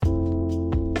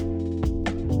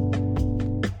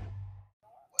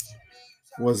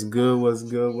What's good? What's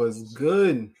good? What's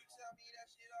good?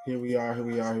 Here we are. Here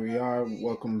we are. Here we are.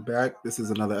 Welcome back. This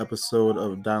is another episode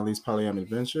of Donnelly's Polyam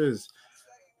Adventures.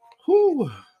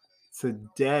 Whoo!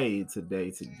 Today is an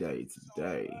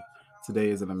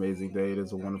amazing day. It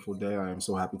is a wonderful day. I am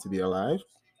so happy to be alive.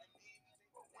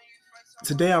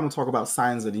 Today, I'm gonna talk about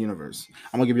signs of the universe.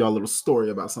 I'm gonna give you all a little story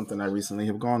about something I recently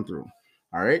have gone through.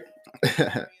 All right.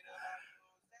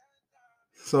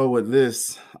 So with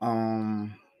this,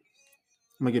 I'm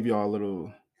gonna give you all a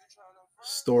little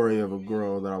story of a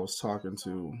girl that I was talking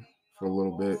to for a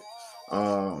little bit.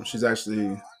 She's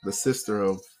actually the sister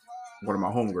of one of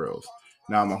my homegirls.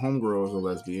 Now, my homegirl is a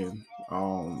lesbian.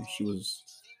 She was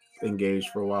engaged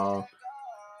for a while,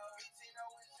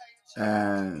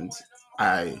 and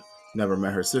I never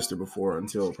met her sister before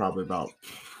until probably about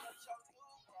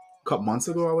a couple months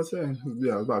ago, I would say.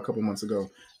 Yeah, about a couple months ago.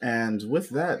 And with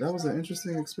that, that was an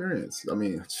interesting experience. I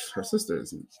mean, her sister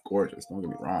is gorgeous, don't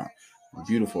get me wrong.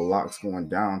 Beautiful locks going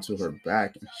down to her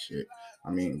back and shit.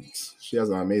 I mean, she has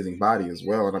an amazing body as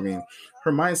well. And I mean,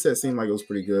 her mindset seemed like it was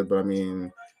pretty good. But I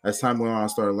mean, as time went on, I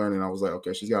started learning. I was like,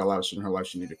 okay, she's got a lot of shit in her life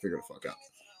she need to figure the fuck out.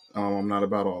 I'm not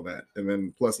about all that. And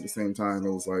then plus at the same time,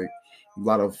 it was like a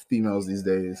lot of females these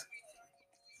days,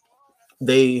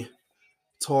 they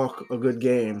talk a good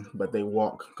game, but they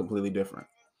walk completely different.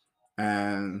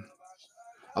 And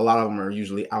a lot of them are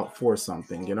usually out for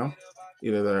something, you know?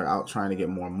 Either they're out trying to get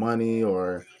more money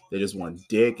or they just want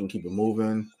dick and keep it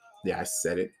moving. Yeah, I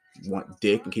said it. Want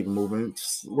dick and keep it moving.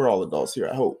 We're all adults here,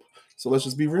 I hope. So let's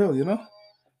just be real, you know?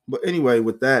 But anyway,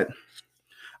 with that,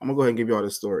 I'm gonna go ahead and give you all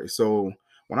this story. So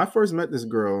when I first met this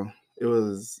girl, it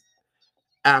was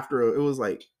after it was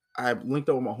like I linked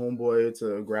up with my homeboy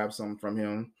to grab something from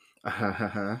him.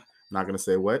 Not gonna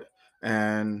say what.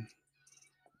 And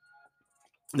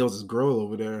there was this girl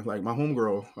over there, like my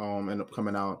homegirl, ended up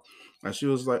coming out, and she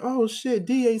was like, "Oh shit,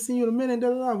 D, ain't seen you in a minute." Da,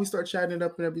 da, da. We start chatting it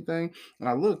up and everything, and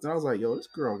I looked and I was like, "Yo, this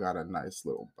girl got a nice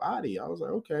little body." I was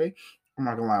like, "Okay." I'm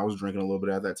not gonna lie, I was drinking a little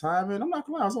bit at that time, and I'm not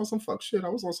gonna lie, I was on some fuck shit. I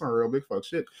was on some real big fuck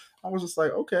shit. I was just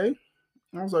like, okay.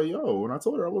 And I was like, yo, and I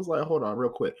told her, I was like, hold on, real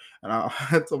quick. And I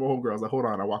told my homegirl, I was like, hold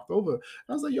on. I walked over and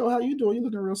I was like, yo, how you doing? You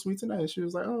looking real sweet tonight. And she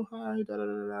was like, oh, hi, da da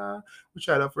da da. We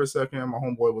chatted up for a second. My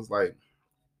homeboy was like,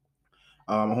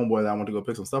 my homeboy that I went to go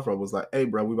pick some stuff up was like, "Hey,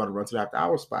 bro, we about to run to the after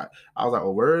hour spot." I was like,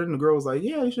 "Oh, word?" And the girl was like,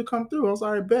 "Yeah, you should come through." I was like,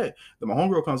 "All right, bet." Then my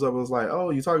homegirl comes up and was like, "Oh,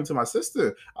 you talking to my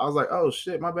sister?" I was like, "Oh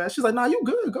shit, my bad." She's like, "Nah, you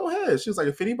good? Go ahead." She was like,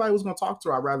 "If anybody was gonna talk to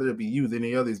her, I'd rather it be you than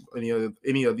any of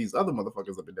these other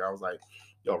motherfuckers up in there." I was like,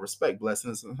 "Yo, respect,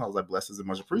 blessings." And I was like, "Blessings and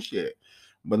much appreciated."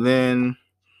 But then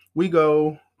we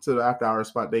go to the after hour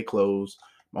spot. They close.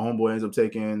 My homeboy ends up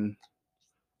taking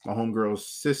my homegirl's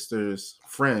sister's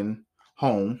friend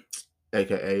home,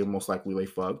 aka most likely they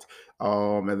fucked.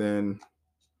 And then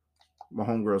my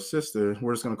homegirl's sister,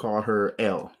 we're just gonna call her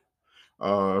L.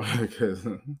 Because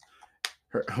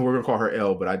we're gonna call her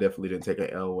L, but I definitely didn't take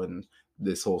a L when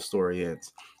this whole story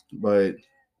ends. But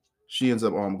she ends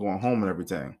up going home and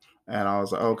everything. And I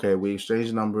was like, okay, we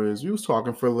exchanged numbers. We was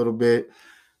talking for a little bit.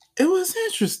 It was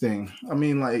interesting. I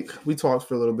mean, like we talked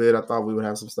for a little bit. I thought we would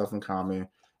have some stuff in common.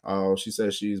 She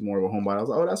said she's more of a homebody. I was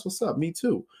like, oh, that's what's up. Me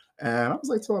too. And I was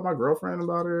like telling my girlfriend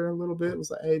about her a little bit. It was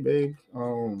like, hey, babe,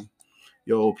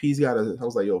 yo, P's got a. I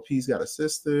was like, yo, P's got a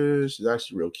sister. She's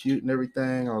actually real cute and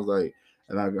everything. I was like,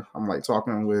 and I'm like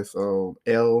talking with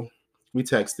L. We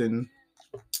texting.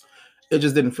 It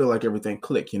just didn't feel like everything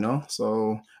clicked, you know.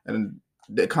 So and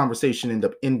the conversation ended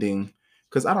up ending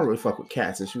because I don't really fuck with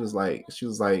cats. And she was like,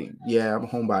 yeah, I'm a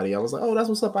homebody. I was like, oh, that's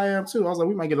what's up. I am too. I was like,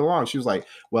 we might get along. She was like,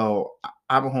 well,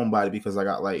 I'm a homebody because I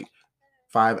got like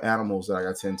 5 animals that I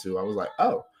got to tend to. I was like,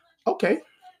 oh, okay,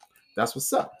 that's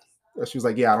what's up. She was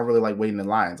like, yeah, I don't really like waiting in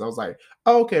lines. I was like,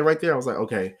 oh, okay, right there. I was like,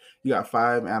 okay, you got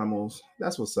 5 animals.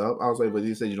 That's what's up. I was like, but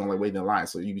you said you don't like waiting in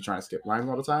lines, so you be trying to skip lines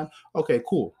all the time. Okay,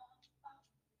 cool.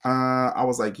 I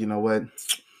was like, you know what?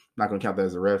 Not gonna count that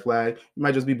as a red flag. You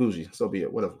might just be bougie. So be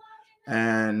it. Whatever.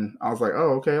 And I was like,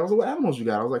 oh, okay. I was like, what animals you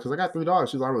got? I was like, because I got 3 dogs.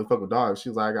 She was like, I don't really fuck with dogs. She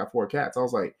was like, I got 4 cats. I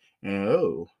was like,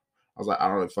 oh. I was like, I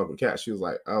don't really fuck with cats. She was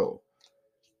like, oh.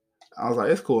 I was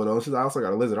like, it's cool though. She's like, I also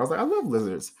got a lizard. I was like, I love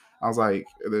lizards. I was like,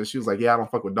 and then she was like, yeah, I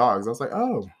don't fuck with dogs. I was like,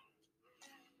 oh,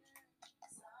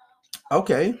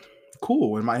 okay,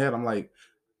 cool. In my head, I'm like,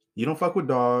 you don't fuck with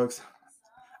dogs.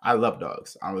 I love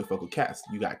dogs. I don't really fuck with cats.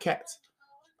 You got cats.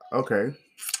 Okay,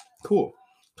 cool.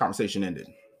 Conversation ended.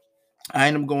 I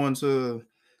ended up going to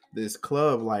this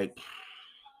club like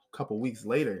a couple weeks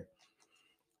later,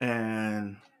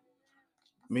 and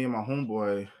me and my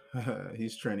homeboy,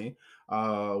 he's Trini.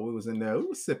 We was in there. We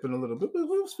was sipping a little bit, but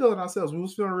we was feeling ourselves. We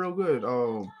was feeling real good.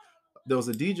 there was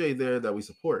a DJ there that we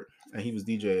support, and he was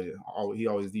DJ. He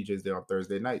always DJs there on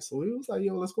Thursday night. So we was like,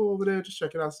 yo, let's go over there, just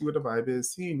check it out, see what the vibe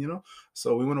is, seeing.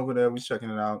 So we went over there, we was checking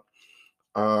it out.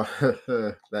 Uh,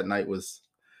 that night was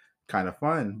kind of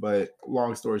fun, but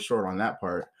long story short, on that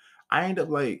part, I ended up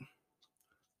like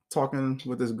talking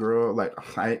with this girl. Like,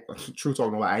 true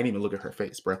talking, like, I didn't even look at her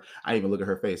face, bro. I didn't even look at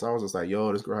her face. I was just like,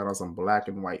 yo, this girl had on some black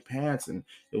and white pants, and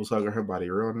it was hugging her body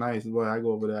real nice. Boy, I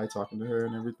go over there, I talking to her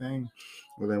and everything.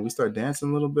 But then we start dancing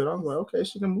a little bit. I was like, okay,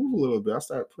 she can move a little bit. I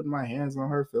started putting my hands on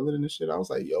her, feeling it and shit. I was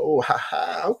like, yo,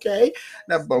 haha, okay.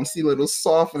 That bumpy little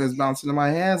softness bouncing in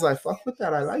my hands. I fuck with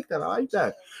that. I like that. I like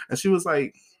that. And she was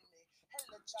like,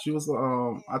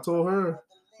 I told her,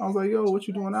 I was like, yo, what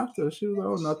you doing after? She was like,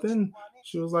 oh, nothing.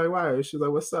 She was like, why? She was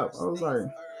like, what's up? I was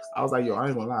like, yo, I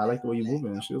ain't gonna lie, I like the way you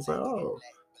moving. And she was like, oh.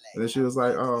 And then she was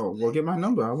like, oh, well, get my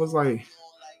number. I was like,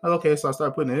 okay. So I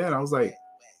started putting it in. I was like,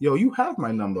 yo, you have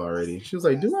my number already. She was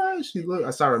like, do I?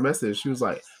 I saw her message. She was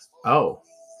like, oh.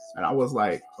 And I was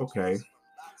like, okay.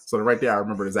 So right there, I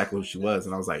remembered exactly who she was.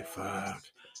 And I was like, fuck.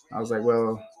 I was like,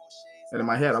 well, and in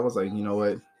my head, I was like, you know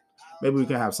what? Maybe we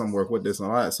can have some work with this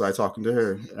and all that. So I talking to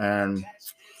her, and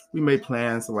we made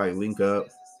plans to like link up.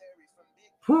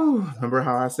 Whew. Remember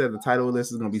how I said the title of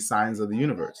this is going to be Signs of the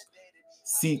Universe?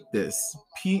 Seek this,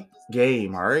 peep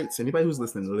game. All right. So anybody who's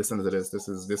listening, listen to this. This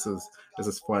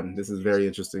is fun. This is very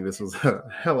interesting. This was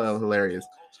hella hilarious.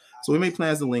 So we made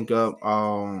plans to link up.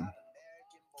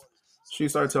 She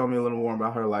started telling me a little more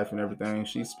about her life and everything.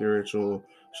 She's spiritual.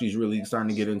 She's really starting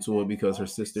to get into it because her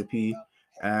sister P,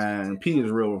 and P is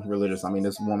real religious. I mean,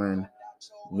 this woman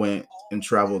went and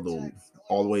traveled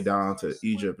all the way down to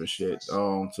Egypt and shit,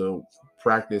 to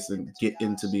practice and get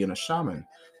into being a shaman.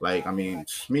 Like, I mean,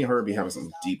 me and her be having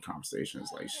some deep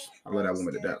conversations. Like, I love that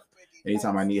woman to death.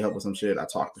 Anytime I need help with some shit, I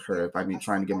talk to her. If I need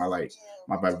trying to get my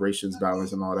vibrations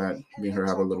balanced and all that, me and her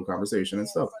have a little conversation and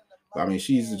stuff. But, I mean,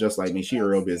 she's just like me. She's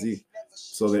real busy.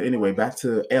 So then, anyway, back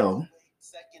to L.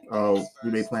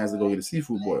 We made plans to go get a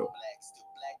seafood boil.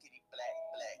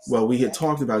 Well, we had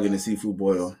talked about getting a seafood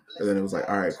boil, and then it was like,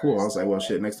 all right, cool. I was like, well,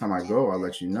 shit, next time I go, I'll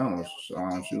let you know. She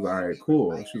was like, all right,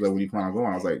 cool. She was like, when do you plan on going?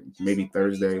 I was like, maybe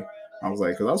Thursday. I was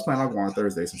like, because I was planning on going on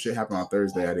Thursday. Some shit happened on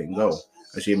Thursday. I didn't go.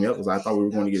 And she hit me up because I thought we were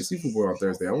going to get a seafood boil on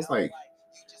Thursday. I was like,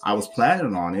 I was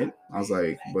planning on it. I was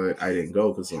like, but I didn't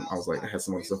go because I was like, I had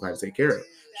some other stuff I had to take care of.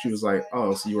 She was like,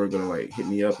 oh, so you were going to like hit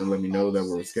me up and let me know that we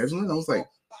were scheduling? I was like,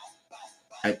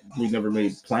 we never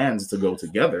made plans to go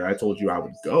together. I told you I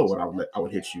would go and I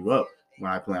would hit you up when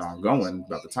I plan on going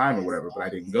about the time or whatever, but I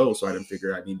didn't go, so I didn't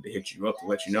figure I needed to hit you up to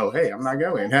let you know, hey, I'm not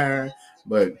going.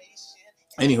 But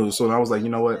anywho, so I was like, you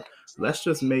know what? Let's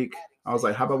just make. I was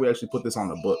like, how about we actually put this on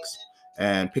the books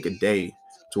and pick a day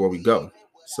to where we go?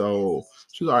 So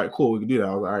she was all right, cool, we can do that.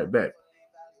 I was like, all right, bet.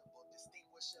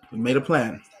 We made a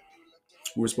plan.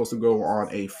 We were supposed to go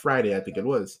on a Friday, I think it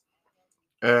was,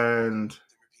 and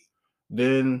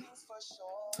then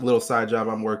a little side job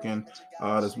I'm working.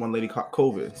 This one lady caught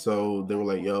COVID, so they were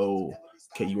like, "Yo,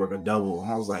 can you work a double?"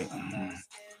 And I was like,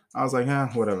 "Yeah,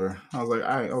 whatever." I was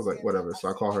like, whatever. So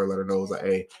I called her, let her know. I was like,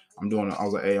 "Hey, I'm doing it." I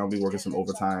was like, "Hey, I'll be working some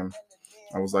overtime."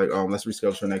 I was like, let's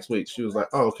reschedule for next week." She was like,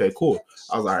 "Oh, okay, cool."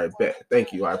 I was like, "All right, bet.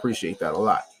 Thank you. I appreciate that a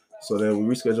lot." So then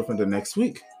we rescheduled for the next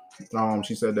week.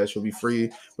 She said that she'll be free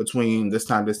between this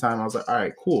time, this time. I was like, "All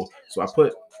right, cool." So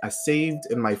I saved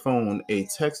in my phone a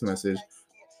text message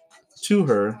to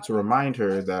her to remind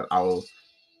her that I'll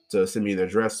to send me the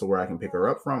address to where I can pick her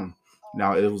up from.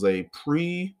 Now it was a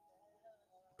pre-planned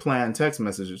text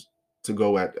message to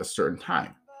go at a certain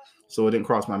time, so it didn't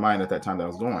cross my mind at that time that I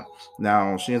was going.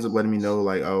 Now she ends up letting me know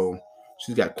like, oh,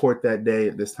 she's got court that day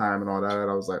at this time and all that.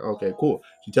 I was like, okay, cool.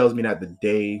 She tells me that the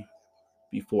day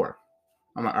before.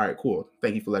 I'm like, all right, cool.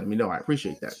 Thank you for letting me know. I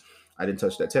appreciate that. I didn't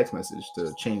touch that text message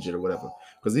to change it or whatever.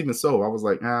 Because even so, I was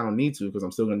like, I don't need to because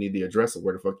I'm still gonna need the address of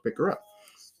where the fuck to pick her up.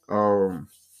 Um,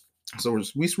 so we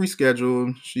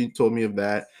rescheduled. She told me of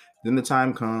that. Then the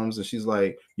time comes and she's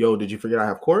like, yo, did you forget I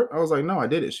have court? I was like, no, I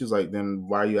did it. She's like, then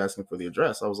why are you asking for the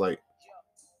address? I was like,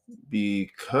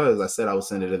 because I said I would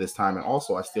send it at this time. And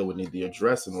also I still would need the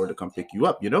address in order to come pick you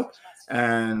up, you know?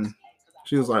 And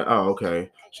she was like, oh, okay.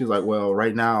 She's like, well,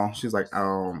 right now, she's like,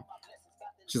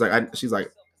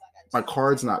 my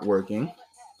card's not working.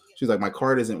 She's like, my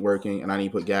card isn't working and I need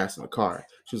to put gas in the car.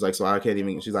 She's like, so she's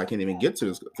like, I can't even get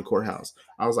to the courthouse.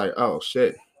 I was like, oh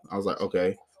shit. I was like,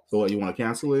 okay. So what, you want to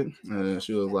cancel it? And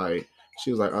she was like,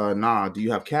 nah, do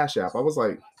you have Cash App? I was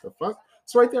like, the fuck?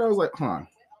 So right there, I was like, huh.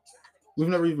 We've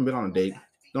never even been on a date.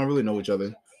 Don't really know each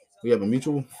other. We have a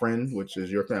mutual friend, which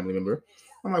is your family member.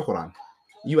 I'm like, hold on.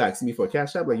 You asked me for a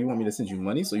Cash App, like you want me to send you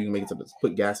money so you can make it to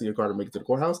put gas in your car to make it to the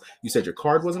courthouse. You said your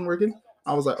card wasn't working.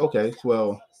 I was like, okay,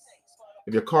 well,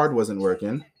 if your card wasn't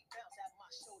working,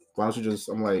 why don't you just?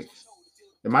 I'm like,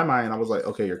 in my mind, I was like,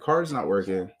 okay, your card's not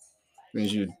working,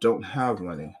 means you don't have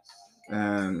money,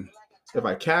 and if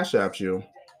I cash app you,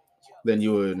 then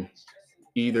you would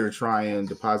either try and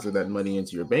deposit that money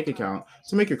into your bank account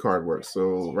to make your card work.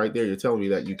 So right there, you're telling me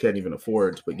that you can't even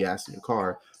afford to put gas in your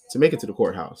car to make it to the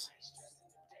courthouse.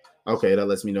 Okay, that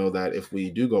lets me know that if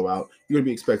we do go out, you're gonna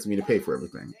be expecting me to pay for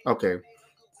everything. Okay,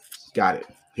 got it.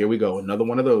 Here we go. Another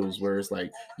one of those where it's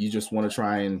like you just want to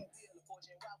try and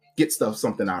get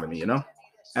something out of me, you know?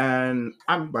 And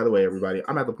I'm, by the way, everybody,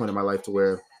 I'm at the point in my life to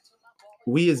where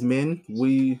we as men,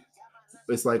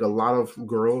 it's like a lot of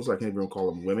girls, I can't even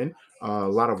call them women, a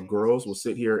lot of girls will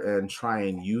sit here and try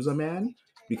and use a man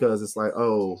because it's like,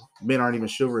 oh, men aren't even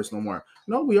chivalrous no more.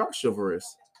 No, we are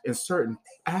chivalrous in certain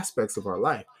aspects of our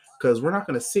life because we're not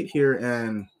going to sit here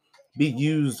and be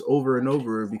used over and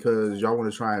over because y'all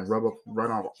want to try and run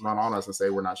on us and say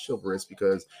we're not chivalrous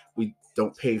because we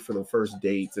don't pay for the first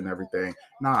dates and everything.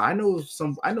 Nah, I know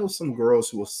some girls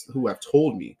who have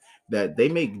told me that they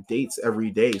make dates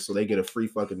every day so they get a free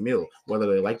fucking meal, whether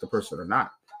they like the person or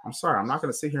not. I'm sorry, I'm not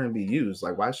gonna sit here and be used.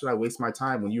 Like, why should I waste my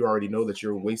time when you already know that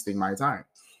you're wasting my time?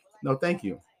 No, thank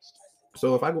you.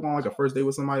 So if I go on like a first date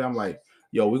with somebody, I'm like,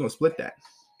 yo, we're gonna split that.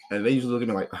 And they usually look at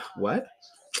me like, what?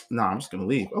 No, I'm just gonna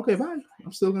leave. Okay, bye.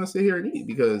 I'm still gonna sit here and eat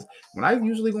because when I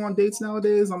usually go on dates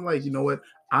nowadays, I'm like, you know what?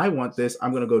 I want this.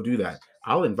 I'm gonna go do that.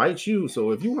 I'll invite you.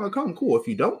 So if you want to come, cool. If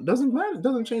you don't, doesn't matter. It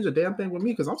doesn't change a damn thing with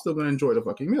me because I'm still gonna enjoy the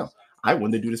fucking meal. I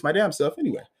wanted to do this my damn self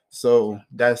anyway. So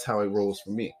that's how it rolls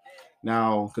for me.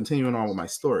 Now, continuing on with my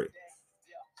story.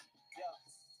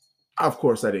 Of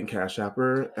course, I didn't cash app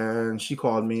her, and she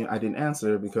called me. I didn't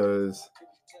answer because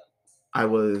I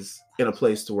was in a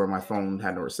place to where my phone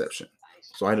had no reception.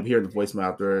 So I ended up hearing the voicemail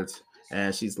afterwards,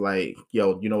 and she's like,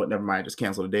 "Yo, you know what? Never mind. Just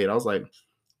cancel the date." I was like,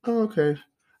 "Oh, okay."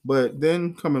 But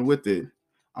then coming with it,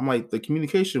 I'm like, the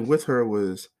communication with her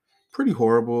was pretty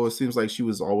horrible. It seems like she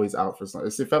was always out for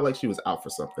something. It felt like she was out for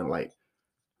something. Like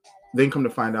then come to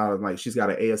find out, like she's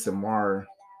got an ASMR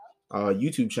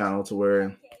YouTube channel to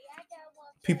where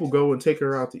people go and take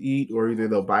her out to eat, or either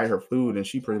they'll buy her food and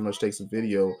she pretty much takes a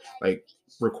video, like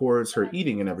records her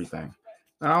eating and everything.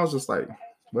 And I was just like,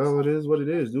 well, it is what it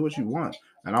is. Do what you want.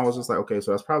 And I was just like, okay,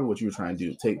 so that's probably what you were trying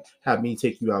to do. Have me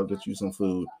take you out, get you some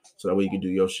food, so that way you can do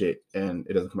your shit and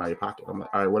it doesn't come out of your pocket. I'm like,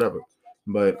 all right, whatever.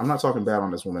 But I'm not talking bad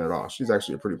on this woman at all. She's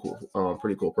actually a pretty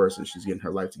cool person. She's getting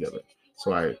her life together.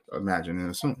 So I imagine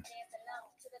and assume.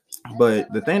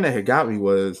 But the thing that had got me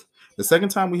was the second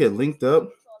time we had linked up,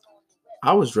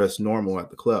 I was dressed normal at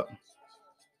the club.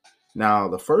 Now,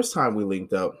 the first time we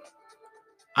linked up,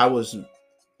 I was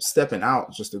stepping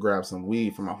out just to grab some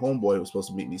weed from my homeboy who was supposed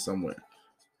to meet me somewhere.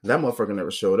 That motherfucker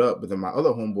never showed up, but then my other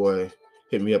homeboy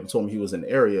hit me up and told me he was in the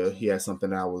area. He had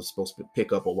something that I was supposed to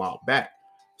pick up a while back.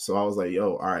 So I was like,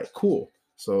 yo, all right, cool.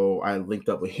 So I linked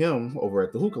up with him over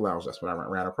at the hookah lounge. That's when I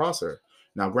ran across her.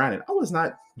 Now, granted, I was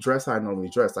not dressed how I normally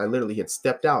dressed. I literally had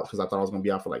stepped out because I thought I was going to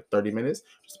be out for like 30 minutes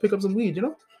just to pick up some weed, you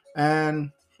know?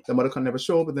 And the mother could never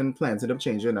show up, but then plans ended up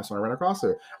changing. That's when I ran across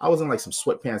her. I was in like some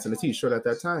sweatpants and a t-shirt at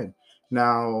that time.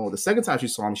 Now, the second time she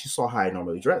saw me, she saw how I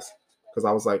normally dress. Because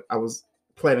I was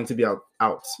planning to be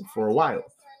out for a while.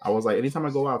 I was like, anytime I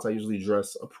go out, I usually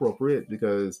dress appropriate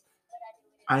because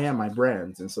I am my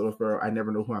brand, and so if I never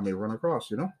know who I may run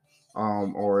across, you know,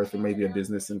 or if it may be a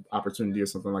business opportunity or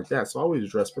something like that. So I always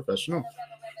dress professional.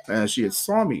 And she had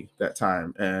saw me that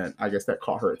time, and I guess that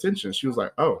caught her attention. She was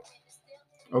like, "Oh,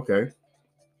 okay."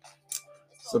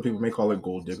 Some people may call it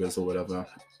gold diggers or whatever.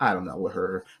 I don't know what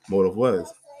her motive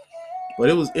was, but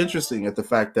it was interesting at the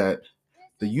fact that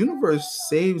the universe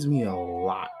saves me a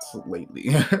lot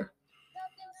lately.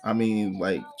 I mean,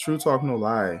 like, true talk, no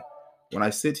lie. When I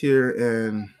sit here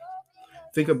and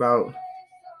think about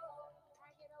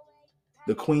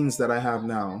the queens that I have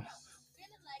now,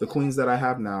 the queens that I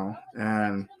have now,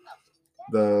 and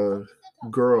the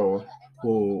girl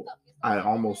who I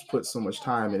almost put so much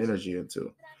time and energy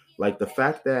into, like the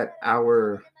fact that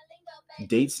our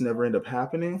dates never end up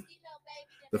happening,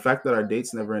 the fact that our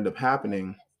dates never end up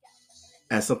happening,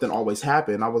 and something always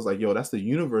happened, I was like, yo, that's the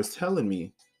universe telling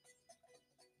me,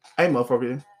 hey,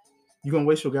 motherfucker, you're gonna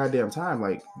waste your goddamn time.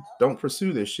 Like, don't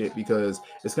pursue this shit because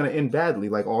it's gonna end badly,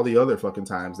 like all the other fucking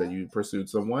times that you pursued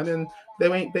someone and they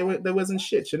wasn't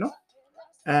shit, you know.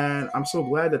 And I'm so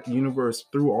glad that the universe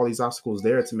threw all these obstacles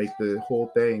there to make the whole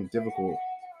thing difficult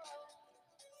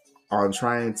on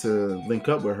trying to link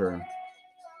up with her.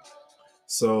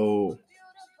 So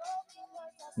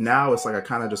now it's like I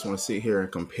kind of just want to sit here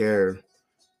and compare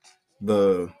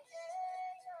the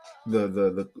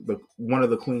the one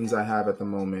of the queens I have at the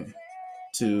moment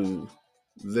to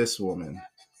this woman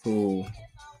who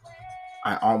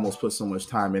I almost put so much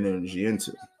time and energy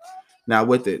into. Now,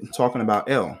 with it, talking about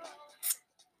Elle,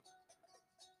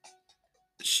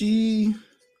 she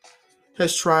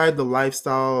has tried the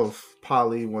lifestyle of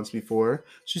poly once before.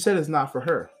 She said it's not for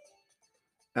her.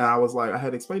 And I was like, I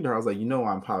had explained to her, I was like,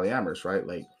 I'm polyamorous, right?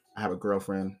 Like, I have a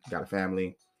girlfriend, got a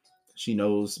family. She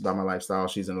knows about my lifestyle.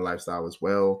 She's in the lifestyle as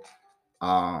well.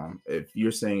 If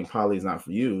you're saying poly is not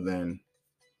for you, then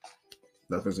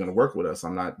nothing's going to work with us.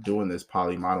 I'm not doing this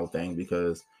poly model thing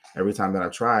because every time that I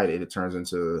tried it, it turns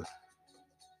into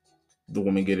the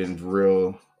woman getting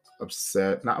real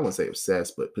upset. Not, I wouldn't say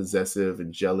obsessed, but possessive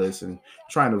and jealous and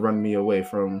trying to run me away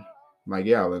from my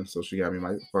gal. And so she got me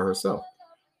for herself.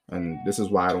 And this is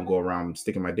why I don't go around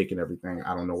sticking my dick in everything.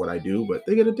 I don't know what I do, but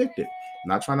they get addicted. I'm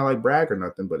not trying to like brag or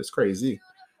nothing, but it's crazy.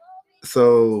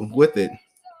 So with it,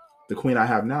 the queen I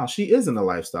have now, she is in the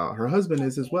lifestyle. Her husband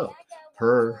is as well.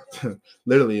 Her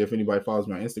literally, if anybody follows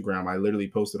me on Instagram, I literally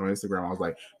posted on Instagram. I was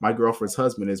like, my girlfriend's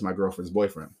husband is my girlfriend's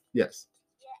boyfriend. Yes.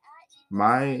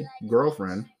 My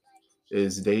girlfriend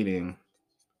is dating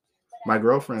my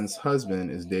girlfriend's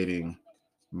husband is dating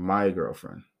my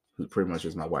girlfriend, who pretty much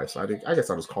is my wife. So I guess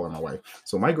I'll just call her my wife.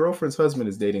 So my girlfriend's husband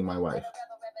is dating my wife.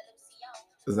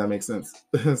 Does that make sense?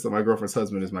 So my girlfriend's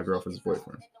husband is my girlfriend's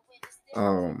boyfriend.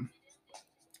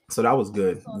 So that was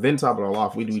good. Then top it all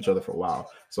off, we knew each other for a while.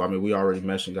 So I mean, we already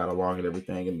meshed and got along and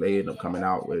everything, and they ended up coming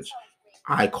out, which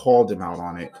I called him out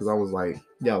on it because I was like,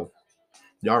 "Yo,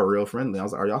 y'all are real friendly." I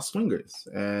was like, "Are y'all swingers?"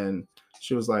 And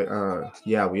she was like,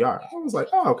 "Yeah, we are." I was like,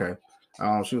 "Oh, okay."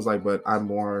 She was like, "But I'm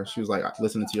more." She was like,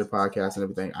 "Listening to your podcast and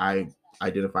everything, I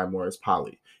identify more as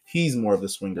poly. He's more of the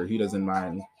swinger. He doesn't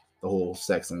mind the whole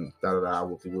sex and da da da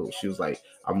with the rules." She was like,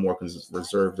 "I'm more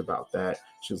reserved about that."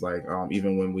 She was like,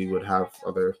 "Even when we would have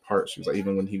other parts, she was like,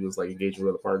 even when he was like engaged with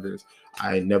other partners,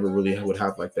 I never really would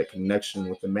have like that connection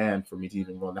with the man for me to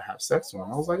even want to have sex with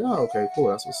him." I was like, "Oh, okay, cool.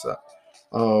 That's what's up."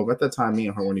 At that time, me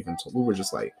and her weren't even. We were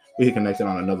just like we had connected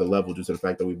on another level due to the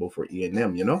fact that we both were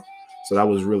E&M, So that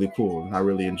was really cool, and I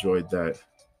really enjoyed that.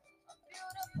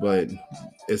 But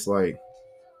it's like,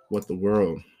 what the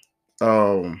world?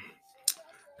 Um,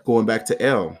 Going back to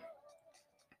Elle,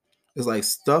 it's like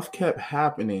stuff kept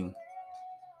happening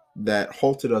that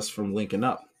halted us from linking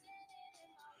up.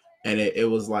 And it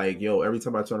was like, yo, every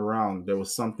time I turned around, there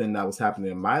was something that was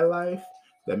happening in my life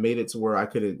that made it to where I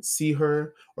couldn't see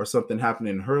her, or something happened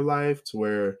in her life to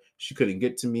where she couldn't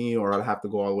get to me, or I'd have to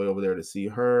go all the way over there to see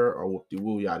her, or whoop de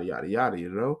woo, yada, yada, yada.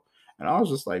 And I was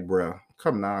just like, bruh,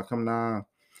 come now, come now.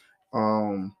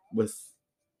 With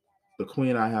the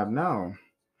queen I have now,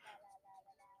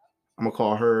 I'm gonna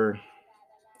call her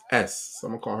S. So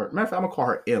I'm gonna call her, matter of fact, I'm gonna call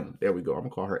her M. There we go. I'm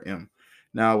gonna call her M.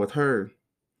 Now with her,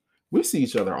 we see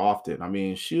each other often. I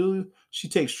mean, she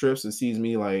takes trips and sees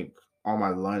me like on my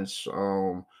lunch.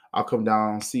 I'll come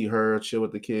down, see her, chill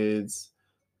with the kids.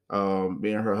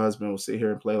 Me and her husband will sit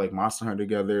here and play like Monster Hunter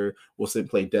together. We'll sit and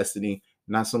play Destiny.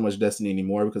 Not so much Destiny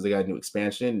anymore because they got a new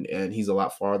expansion and he's a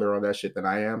lot farther on that shit than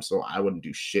I am. So I wouldn't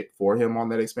do shit for him on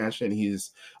that expansion.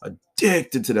 He's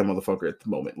addicted to that motherfucker at the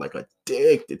moment, like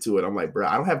addicted to it. I'm like, bro,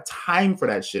 I don't have time for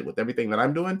that shit with everything that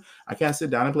I'm doing. I can't sit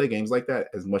down and play games like that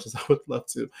as much as I would love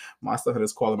to. Monster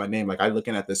Hunter's calling my name. Like I'm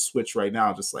looking at the Switch right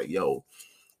now, just like, yo,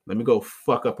 let me go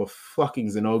fuck up a fucking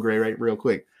Xenoblade right real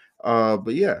quick.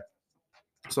 But yeah.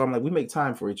 So I'm like, we make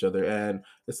time for each other, and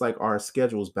it's like our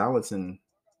schedules balance and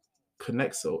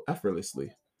connect so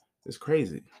effortlessly. It's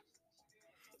crazy.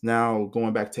 Now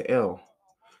going back to Elle,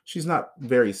 she's not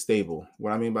very stable.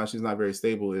 What I mean by she's not very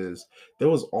stable is there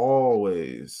was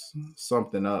always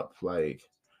something up. Like,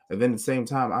 and then at the same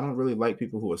time, I don't really like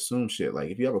people who assume shit.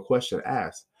 Like, if you have a question,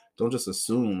 ask. Don't just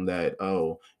assume that,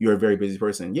 oh, you're a very busy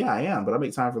person. Yeah, I am, but I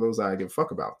make time for those that I give a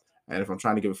fuck about. And if I'm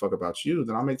trying to give a fuck about you,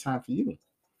 then I'll make time for you.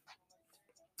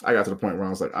 I got to the point where I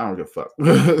was like, I don't give a fuck.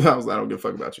 I don't give a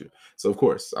fuck about you. So of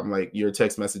course, I'm like, your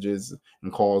text messages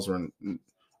and calls were.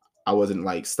 I wasn't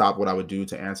like stop what I would do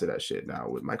to answer that shit. Now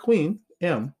with my queen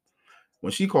M,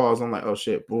 when she calls, I'm like, oh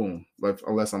shit, boom. Like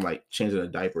unless I'm like changing a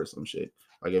diaper or some shit.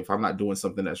 Like if I'm not doing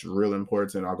something that's real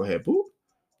important, I'll go ahead, boop,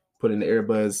 put in the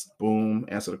earbuds, boom,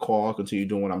 answer the call, continue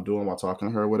doing what I'm doing while talking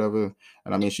to her, or whatever.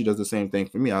 And I mean, she does the same thing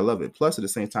for me. I love it. Plus, at the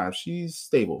same time, she's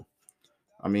stable.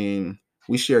 I mean,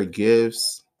 we share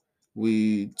gifts.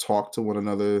 We talk to one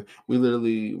another. We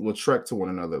literally will trek to one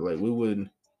another. Like we would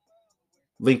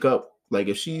link up. Like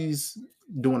if she's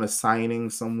doing a signing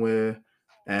somewhere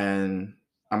and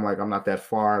I'm like, I'm not that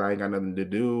far and I ain't got nothing to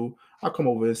do, I'll come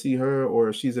over and see her. Or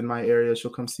if she's in my area, she'll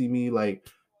come see me. Like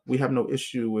we have no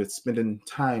issue with spending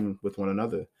time with one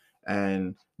another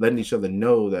and letting each other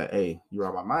know that, hey, you're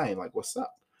on my mind. Like, what's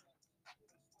up?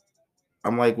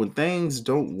 I'm like, when things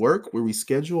don't work, we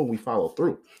reschedule and we follow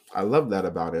through. I love that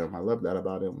about him. I love that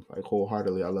about him. Like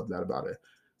wholeheartedly, I love that about it.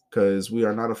 Because we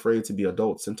are not afraid to be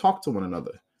adults and talk to one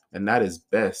another. And that is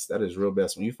best. That is real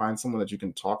best. When you find someone that you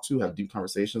can talk to, have deep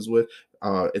conversations with,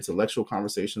 intellectual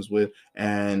conversations with,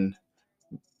 and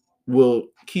will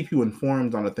keep you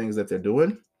informed on the things that they're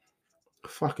doing.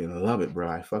 Fucking love it, bro.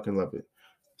 I fucking love it.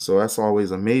 So that's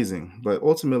always amazing. But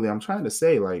ultimately, I'm trying to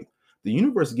say, like, the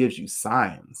universe gives you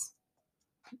signs.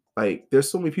 Like, there's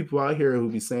so many people out here who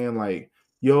be saying, like,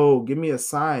 yo, give me a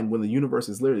sign when the universe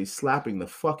is literally slapping the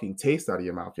fucking taste out of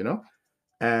your mouth, you know?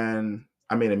 And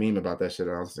I made a meme about that shit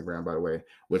on Instagram, by the way,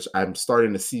 which I'm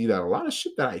starting to see that a lot of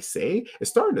shit that I say is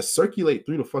starting to circulate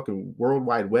through the fucking World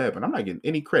Wide Web, and I'm not getting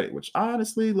any credit, which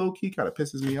honestly, low key, kind of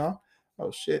pisses me off.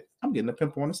 Oh shit, I'm getting a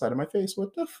pimple on the side of my face.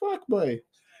 What the fuck, boy?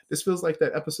 This feels like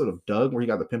that episode of Doug where he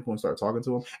got the pimple and started talking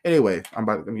to him. Anyway, I'm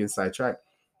getting sidetracked.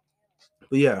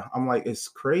 But yeah, I'm like, it's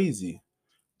crazy.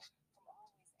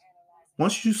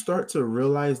 Once you start to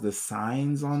realize the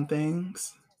signs on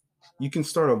things, you can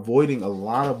start avoiding a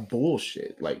lot of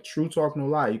bullshit. Like true talk, no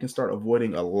lie. You can start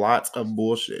avoiding a lot of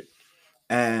bullshit.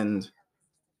 And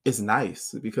it's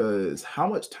nice because how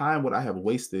much time would I have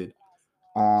wasted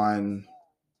on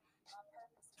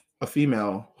a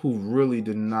female who really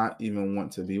did not even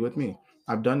want to be with me?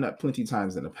 I've done that plenty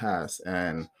times in the past,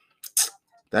 and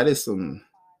that is some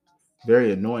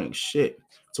very annoying shit.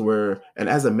 To where, and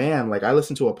as a man, like I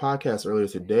listened to a podcast earlier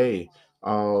today.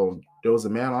 There was a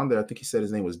man on there. I think he said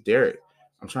his name was Derek.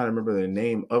 I'm trying to remember the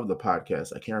name of the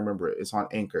podcast. I can't remember it. It's on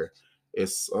Anchor.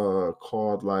 It's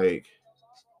called like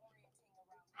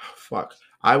fuck.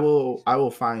 I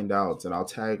will find out and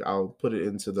I'll put it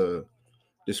into the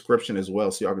description as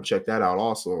well, so y'all can check that out.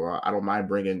 Also, I don't mind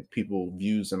bringing people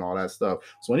views and all that stuff.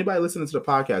 So anybody listening to the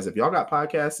podcast, if y'all got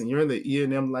podcasts and you're in the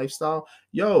E&M lifestyle,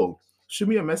 yo, shoot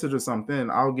me a message or something.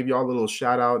 I'll give y'all a little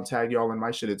shout out and tag y'all in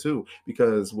my shit too.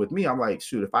 Because with me, I'm like,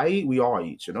 shoot, if I eat, we all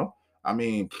eat, you know. I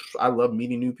mean, I love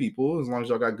meeting new people as long as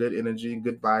y'all got good energy,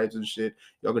 good vibes and shit.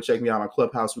 Y'all can check me out on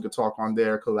Clubhouse. We could talk on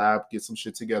there, collab, get some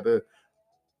shit together.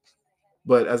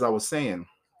 But as I was saying,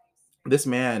 this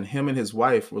man, him and his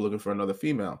wife were looking for another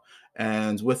female.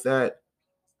 And with that,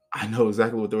 I know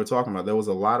exactly what they were talking about. There was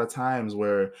a lot of times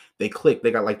where they clicked,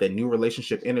 they got like that new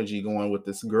relationship energy going with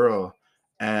this girl,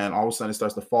 and all of a sudden it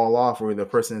starts to fall off, or the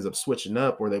person ends up switching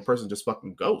up, or the person just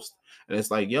fucking ghost. And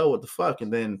it's like, yo, what the fuck?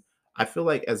 And then I feel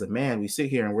like as a man, we sit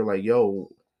here and we're like, yo,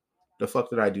 the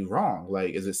fuck did I do wrong?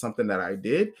 Like, is it something that I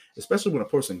did? Especially when a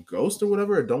person ghosts or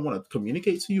whatever, or don't want to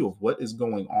communicate to you of what is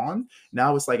going on.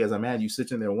 Now it's like, as a man, you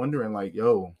sit in there wondering, like,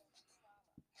 yo,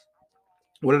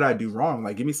 what did I do wrong?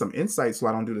 Like, give me some insight so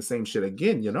I don't do the same shit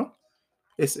again, you know?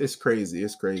 It's crazy.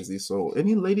 It's crazy. So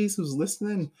any ladies who's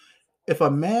listening, if a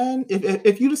man,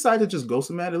 if you decide to just ghost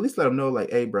a man, at least let him know,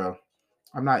 like, hey, bro,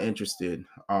 I'm not interested.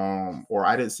 Or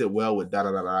I didn't sit well with da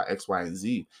da da da X, Y, and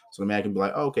Z. So the man can be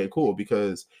like, oh, okay, cool,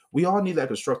 because we all need that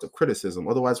constructive criticism.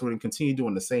 Otherwise, we're gonna continue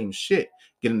doing the same shit,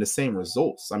 getting the same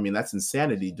results. I mean, that's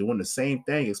insanity, doing the same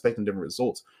thing, expecting different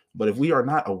results. But if we are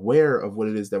not aware of what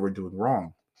it is that we're doing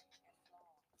wrong,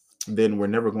 then we're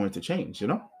never going to change, you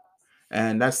know?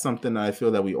 And that's something that I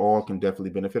feel that we all can definitely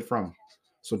benefit from.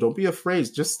 So don't be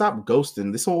afraid. Just stop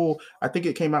ghosting. This whole, I think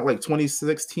it came out like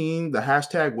 2016, the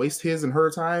hashtag waste his and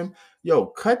her time. Yo,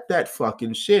 cut that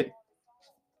fucking shit.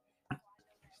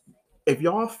 If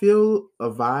y'all feel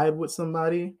a vibe with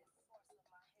somebody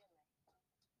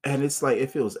and it's like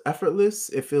it feels effortless,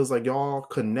 it feels like y'all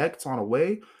connect on a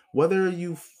way, whether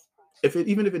you if it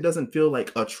even if it doesn't feel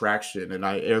like attraction, and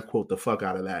I air quote the fuck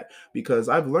out of that, because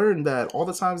I've learned that all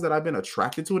the times that I've been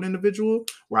attracted to an individual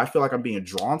where I feel like I'm being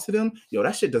drawn to them, yo,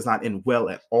 that shit does not end well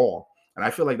at all. And I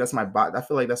feel like that's my body. I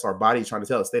feel like that's our body trying to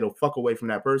tell us stay the fuck away from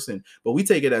that person. But we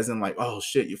take it as in like, oh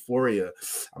shit, euphoria.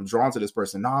 I'm drawn to this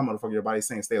person. Nah, motherfucker, your body's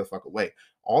saying stay the fuck away.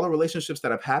 All the relationships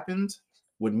that have happened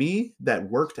with me that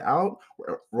worked out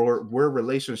were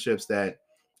relationships that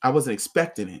I wasn't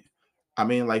expecting it. I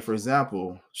mean, like for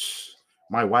example,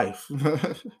 my wife.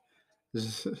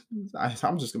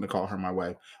 I'm just gonna call her my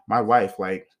wife. My wife,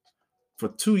 like for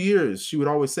 2 years, she would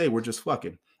always say, "We're just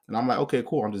fucking," and I'm like, "Okay,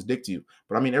 cool. I'm just dick to you."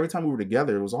 But I mean, every time we were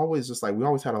together, it was always just like we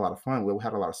always had a lot of fun. We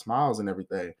had a lot of smiles and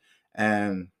everything.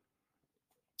 And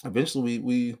eventually,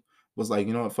 we was like,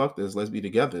 you know what, fuck this. Let's be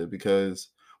together because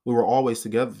we were always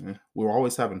together. We were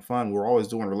always having fun. We were always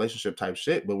doing relationship type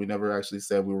shit, but we never actually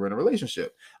said we were in a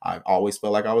relationship. I always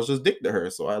felt like I was just dick to her,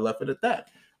 so I left it at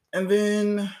that. And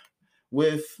then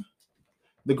with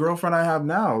the girlfriend I have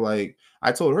now, like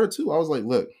I told her too, I was like,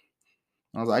 look,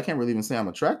 I was like, I can't really even say I'm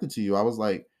attracted to you. I was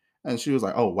like, and she was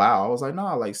like, oh wow. I was like,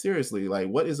 nah, like seriously, like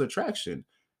what is attraction?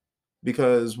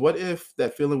 Because what if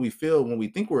that feeling we feel when we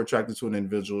think we're attracted to an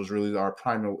individual is really our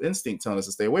primal instinct telling us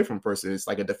to stay away from a person? It's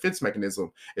like a defense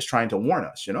mechanism. It's trying to warn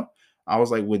us, you know? I was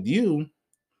like, with you,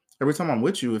 every time I'm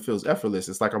with you, it feels effortless.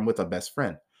 It's like I'm with a best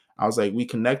friend. I was like, we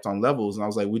connect on levels. And I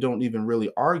was like, we don't even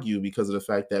really argue because of the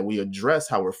fact that we address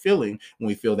how we're feeling when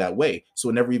we feel that way. So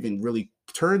it never even really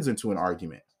turns into an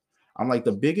argument. I'm like,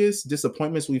 the biggest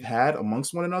disappointments we've had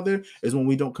amongst one another is when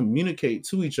we don't communicate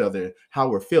to each other how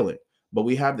we're feeling. But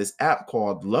we have this app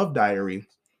called Love Diary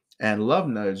and Love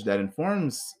Nudge that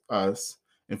informs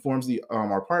the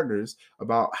our partners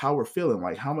about how we're feeling,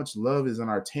 like how much love is in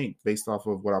our tank based off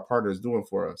of what our partner is doing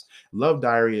for us. Love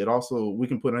Diary, it also we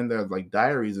can put in there like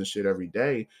diaries and shit every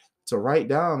day to write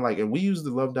down, like, and we use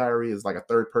the Love Diary as like a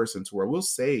third person to where we'll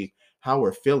say how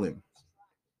we're feeling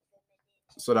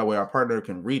so that way our partner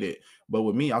can read it. But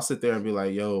with me, I'll sit there and be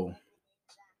like, yo,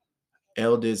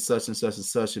 L did such and such and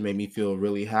such. It made me feel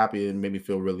really happy and made me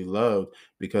feel really loved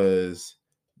because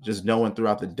just knowing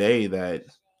throughout the day that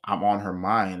I'm on her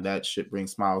mind, that shit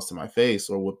brings smiles to my face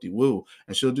or whoop de woo.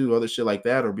 And she'll do other shit like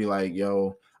that or be like,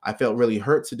 yo, I felt really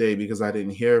hurt today because I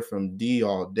didn't hear from D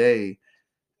all day.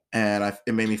 And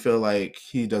it made me feel like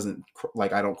he doesn't,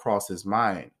 like I don't cross his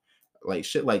mind, like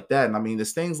shit like that. And I mean,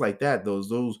 there's things like that, those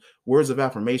words of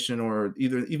affirmation, or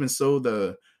either even so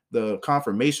the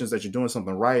confirmations that you're doing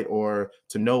something right, or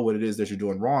to know what it is that you're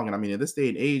doing wrong. And I mean, in this day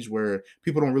and age where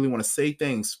people don't really want to say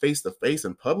things face to face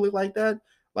in public like that,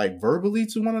 like verbally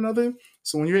to one another,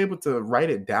 so when you're able to write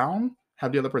it down,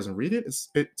 have the other person read it,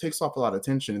 it takes off a lot of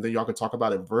tension, and then y'all can talk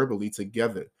about it verbally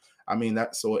together. I mean,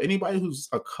 that, so anybody who's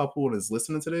a couple and is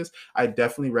listening to this, I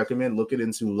definitely recommend looking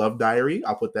into Love Diary.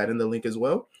 I'll put that in the link as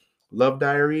well. Love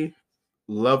Diary,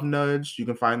 Love Nudge. You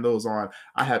can find those on.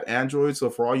 I have Android, so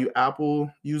for all you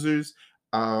Apple users,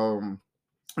 no,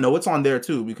 it's on there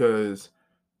too because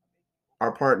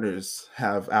our partners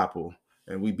have Apple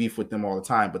and we beef with them all the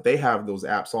time, but they have those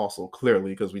apps also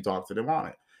clearly because we talk to them on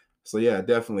it. So yeah,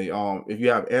 definitely. If you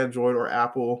have Android or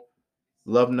Apple,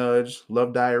 Love Nudge,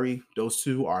 Love Diary, those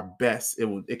two are best.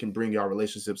 It can bring your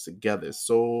relationships together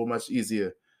so much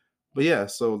easier. But yeah,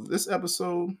 so this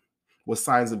episode was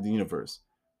Signs of the Universe.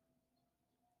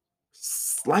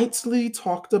 Slightly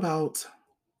talked about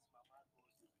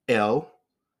L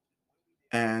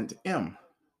and M.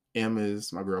 M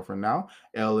is my girlfriend now.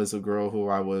 L is a girl who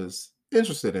I was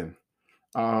interested in.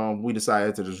 We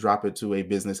decided to just drop it to a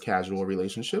business casual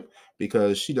relationship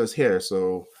because she does hair.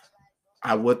 So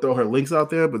I would throw her links out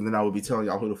there, but then I would be telling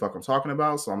y'all who the fuck I'm talking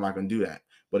about. So I'm not going to do that.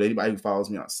 But anybody who follows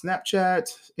me on Snapchat,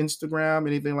 Instagram,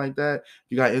 anything like that, if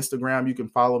you got Instagram, you can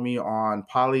follow me on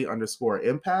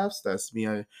poly_empaths. That's me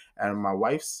and my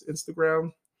wife's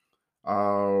Instagram.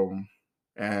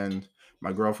 And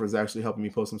my girlfriend's actually helping me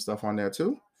post some stuff on there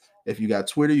too. If you got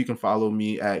Twitter, you can follow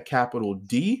me at capital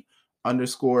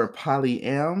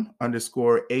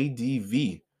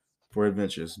D_polyam_ADV for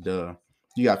adventures. Duh.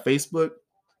 You got Facebook.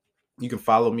 You can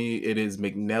follow me. It is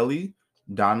McNelly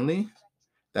Donnelly.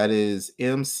 That is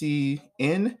McNellie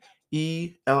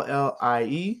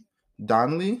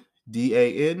Donnelly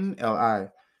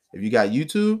DANLI. If you got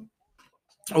YouTube,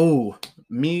 oh,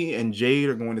 me and Jade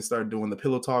are going to start doing the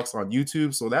pillow talks on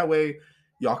YouTube, so that way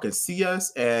y'all can see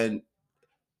us and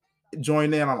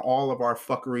join in on all of our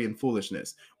fuckery and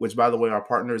foolishness. Which, by the way, our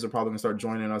partners are probably going to start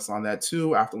joining us on that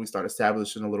too after we start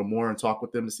establishing a little more and talk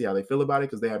with them to see how they feel about it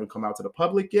because they haven't come out to the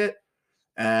public yet.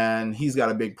 And he's got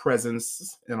a big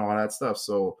presence and all that stuff.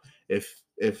 So if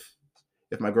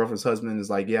my girlfriend's husband is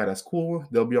like, yeah, that's cool,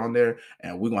 they'll be on there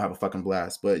and we're gonna have a fucking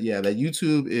blast. But yeah, that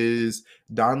YouTube is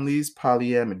Donnelly's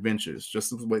Polyam Adventures,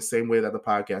 just the same way that the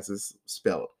podcast is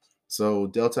spelled. So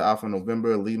Delta Alpha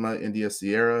November Lima India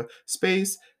Sierra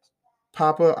space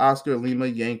Papa Oscar Lima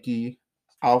Yankee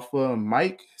Alpha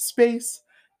Mike space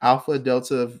Alpha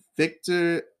Delta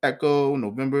Victor Echo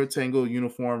November Tango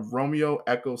Uniform Romeo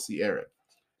Echo Sierra.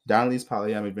 Donnelly's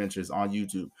Polyam Adventures on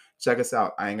YouTube. Check us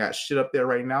out. I ain't got shit up there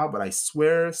right now, but I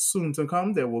swear soon to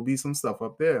come there will be some stuff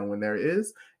up there. And when there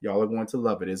is, y'all are going to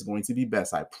love it. It's going to be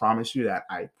best. I promise you that.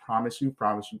 I promise you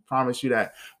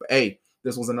that. But hey,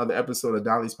 this was another episode of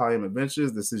Donnelly's Polyam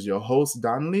Adventures. This is your host,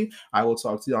 Donnelly. I will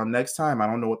talk to y'all next time. I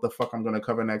don't know what the fuck I'm going to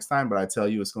cover next time, but I tell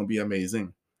you it's going to be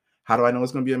amazing. How do I know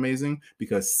it's going to be amazing?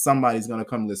 Because somebody's going to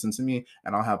come listen to me,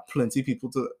 and I'll have plenty of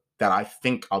people that I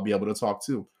think I'll be able to talk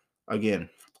to. Again,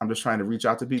 I'm just trying to reach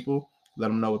out to people, let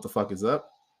them know what the fuck is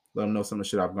up, let them know some of the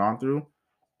shit I've gone through,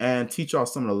 and teach y'all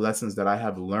some of the lessons that I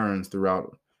have learned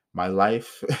throughout my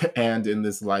life and in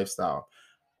this lifestyle.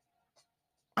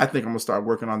 I think I'm gonna start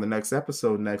working on the next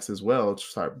episode next as well. To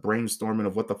start brainstorming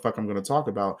of what the fuck I'm gonna talk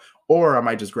about, or I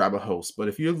might just grab a host. But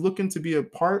if you're looking to be a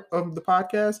part of the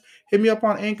podcast, hit me up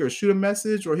on Anchor, shoot a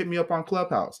message, or hit me up on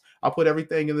Clubhouse. I'll put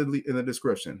everything in the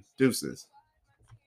description. Deuces.